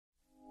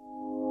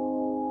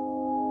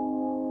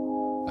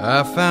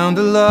I found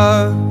a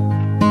love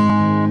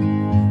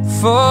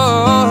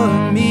for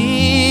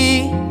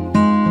me.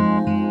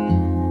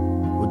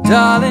 Well,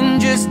 darling,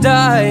 just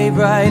dive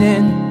right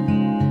in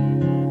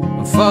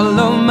and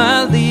follow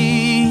my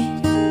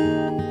lead.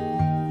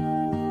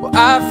 Well,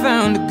 I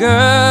found a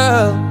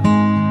girl,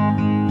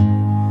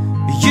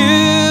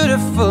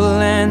 beautiful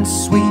and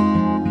sweet.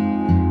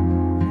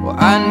 Well,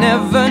 I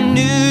never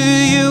knew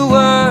you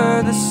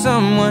were the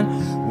someone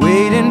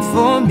waiting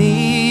for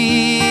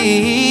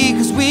me,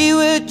 'cause we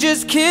were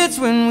just kids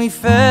when we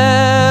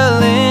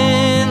fell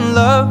in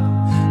love,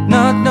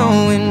 not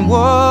knowing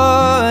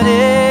what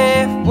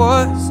it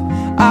was.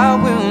 I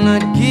will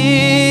not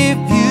give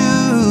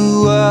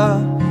you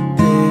up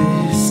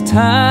this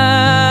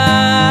time.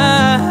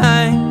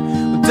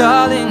 Well,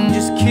 darling,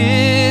 just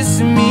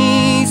kiss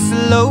me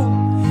slow.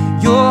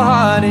 Your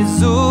heart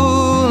is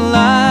all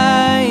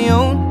I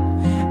own,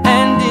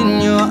 and in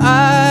your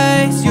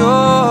eyes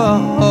you're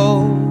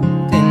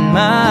holding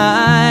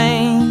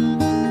mine.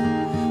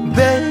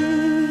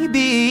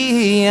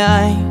 Baby,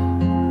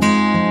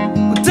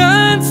 I'm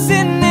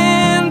dancing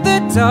in the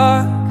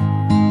dark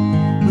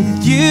with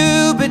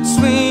you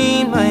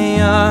between my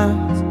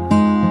arms,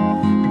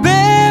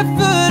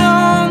 barefoot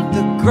on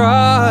the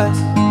grass.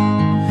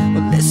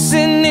 We're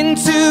listening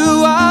to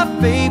our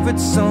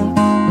favorite song.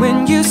 When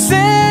you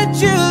said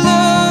you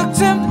looked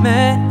a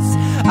mess,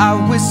 I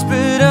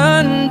whispered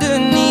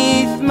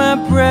underneath my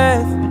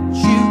breath, but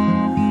you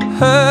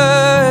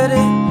heard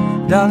it.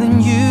 Darling,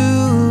 you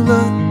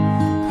look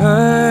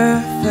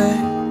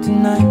perfect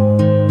tonight.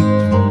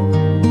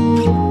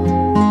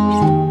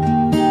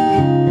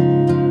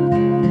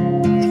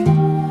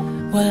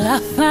 Well, I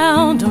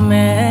found a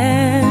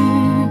man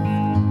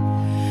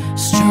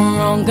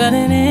stronger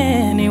than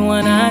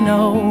anyone I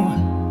know.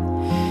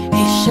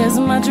 He shares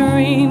my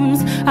dreams.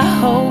 I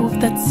hope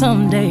that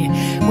someday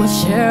we'll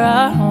share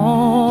our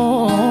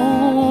home.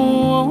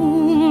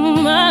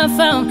 I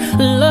found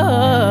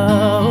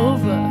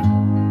love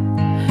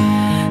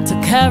to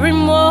carry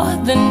more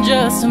than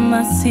just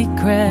my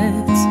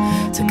secrets,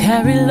 to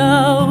carry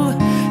love,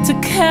 to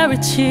carry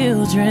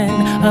children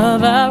of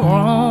our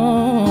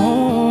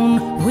own.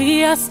 We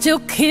are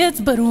still kids,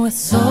 but we're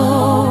so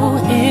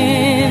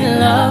in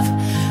love,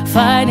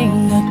 fighting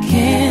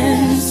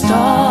against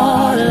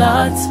all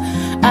odds.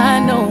 I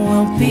know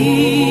we'll be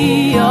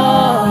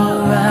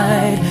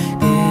alright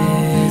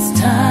this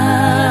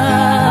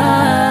time.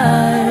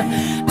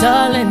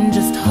 Darling,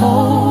 just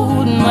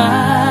hold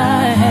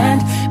my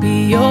hand. Be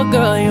your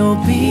girl,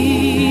 you'll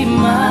be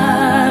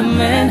my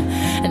man.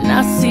 And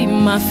I see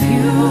my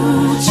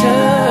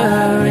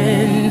future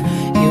in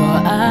your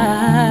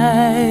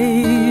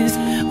eyes.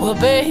 Well,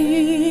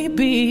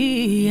 baby,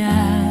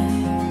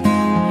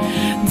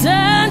 I'm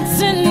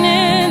dancing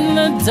in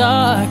the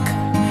dark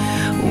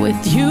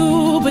with you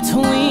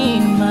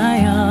between my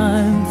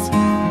arms,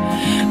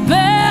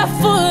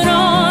 barefoot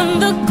on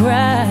the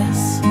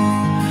grass,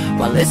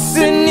 while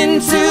listening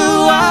to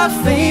our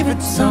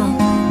favorite song.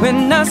 When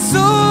I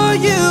saw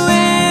you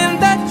in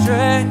that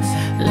dress,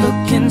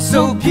 looking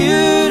so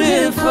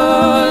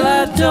beautiful,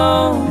 I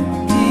don't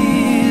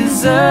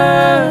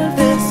deserve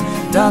this.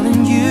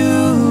 Darling, you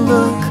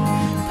look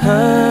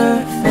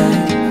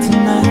perfect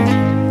tonight.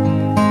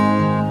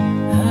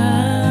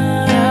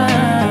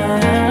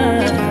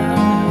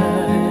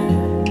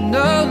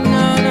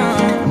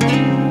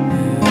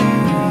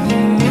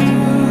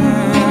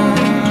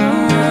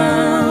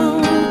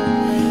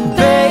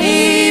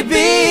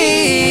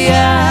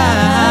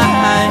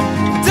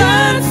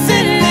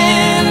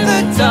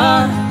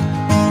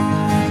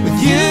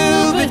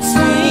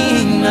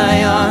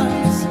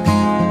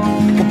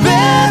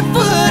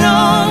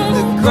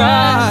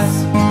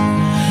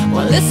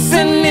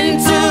 Listen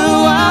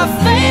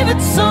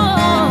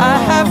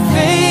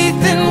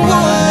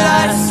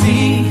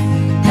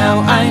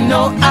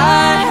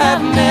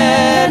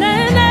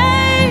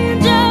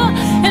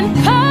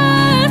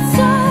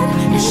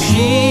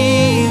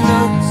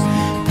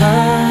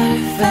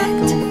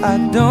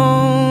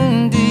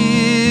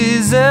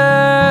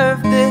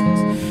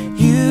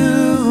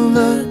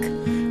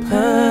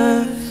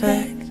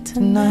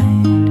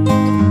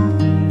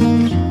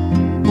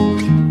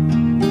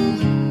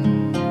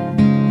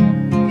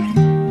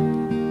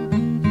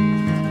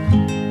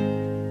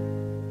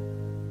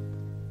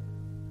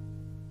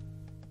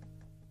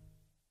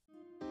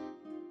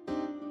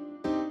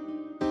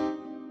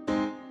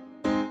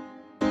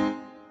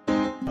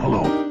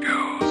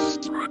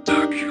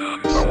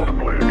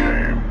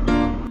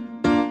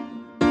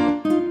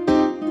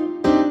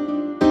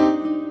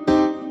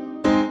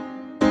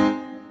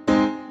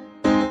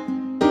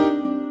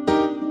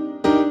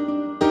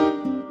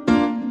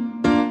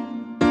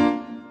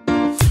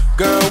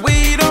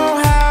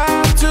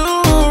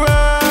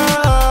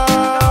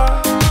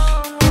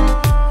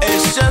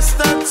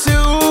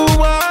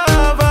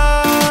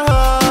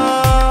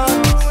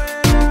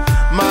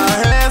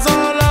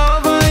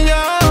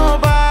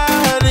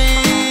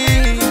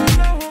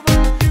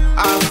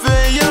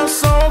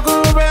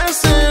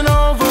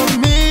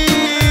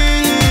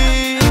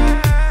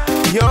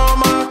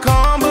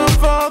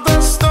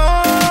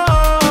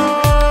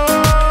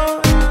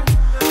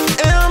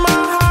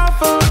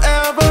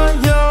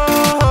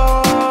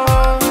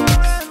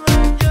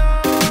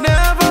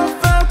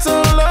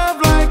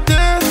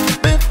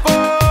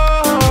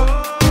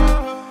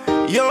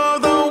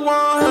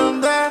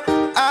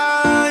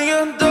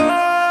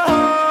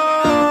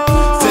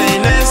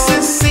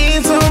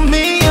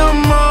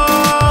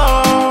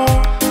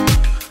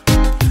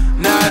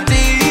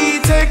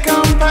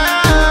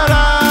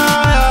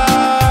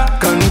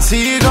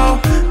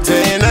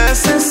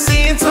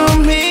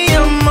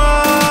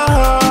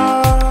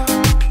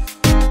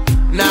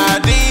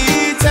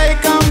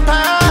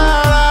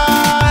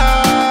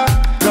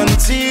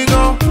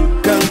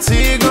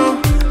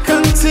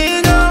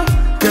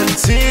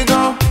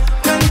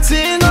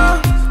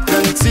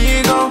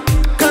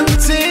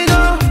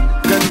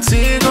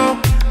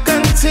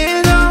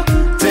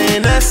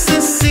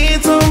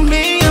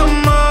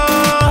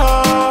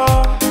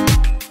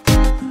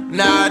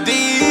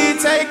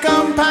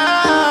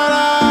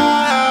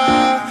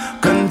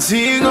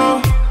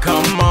contigo.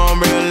 Come on,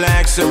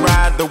 relax and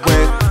ride the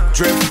wave.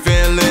 Drip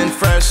feeling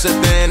fresher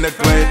than the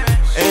glade.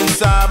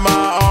 Inside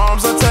my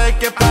arms, I'll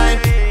take your pain.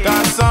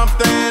 Got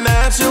something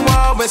that you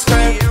always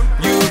crave.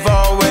 You've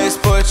always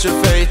put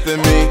your faith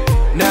in me.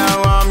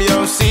 Now I'm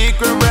your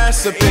secret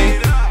recipe.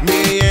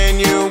 Me and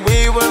you,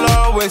 we will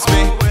always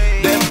be.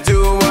 Let's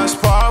do us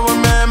part with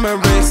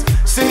memories.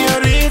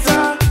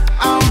 Señorita,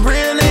 I'm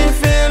really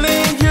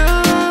feeling you.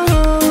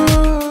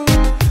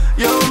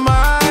 You're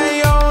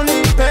my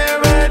only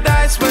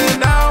paradise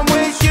when I'm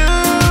with you.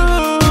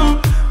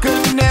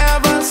 Could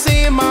never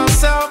see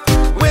myself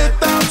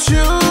without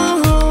you.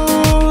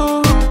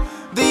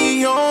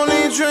 The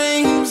only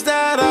dreams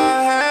that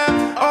I have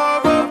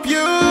are of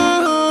you.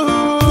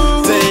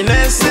 Te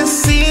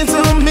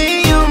necesito,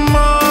 mi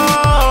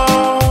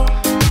amor.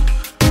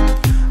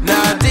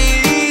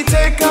 Nadie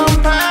te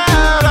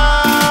compara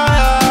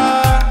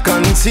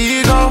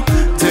contigo.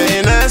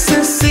 Te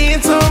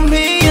necesito,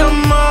 mi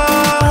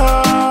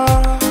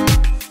amor.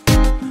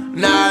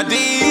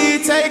 Nadie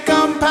te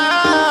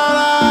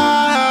compara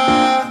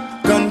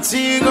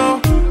contigo,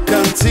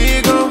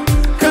 contigo,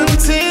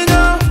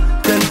 contigo,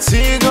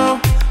 contigo,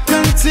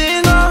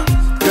 contigo,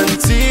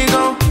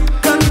 contigo,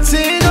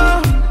 contigo,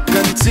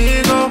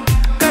 contigo,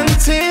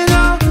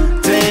 contigo.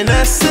 Te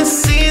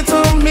necesito,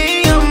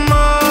 mi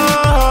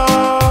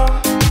amor.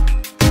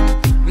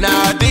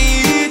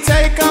 Nadie te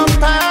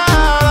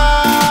compara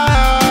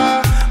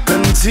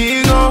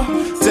contigo.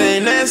 Te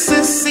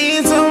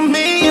necesito,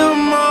 mi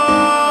amor.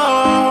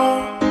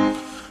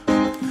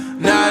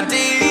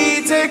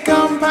 Nadie te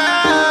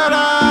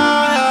compara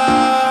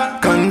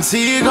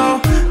contigo.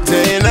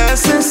 Te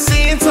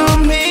necesito,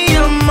 mi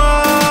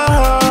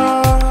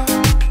amor.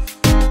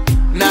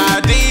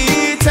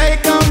 Nadie te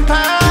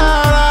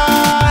compara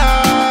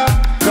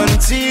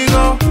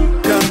contigo,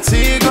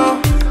 contigo,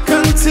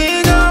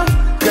 contigo,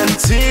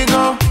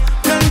 contigo,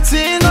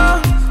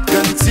 contigo,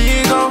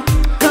 contigo,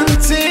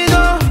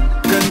 contigo,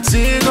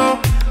 contigo,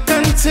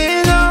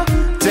 contigo.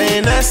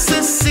 Te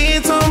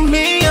necesito,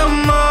 mi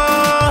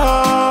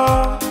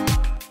amor.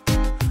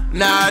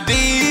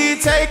 Nadie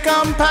te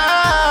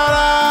compara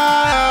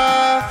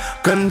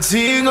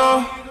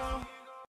contigo.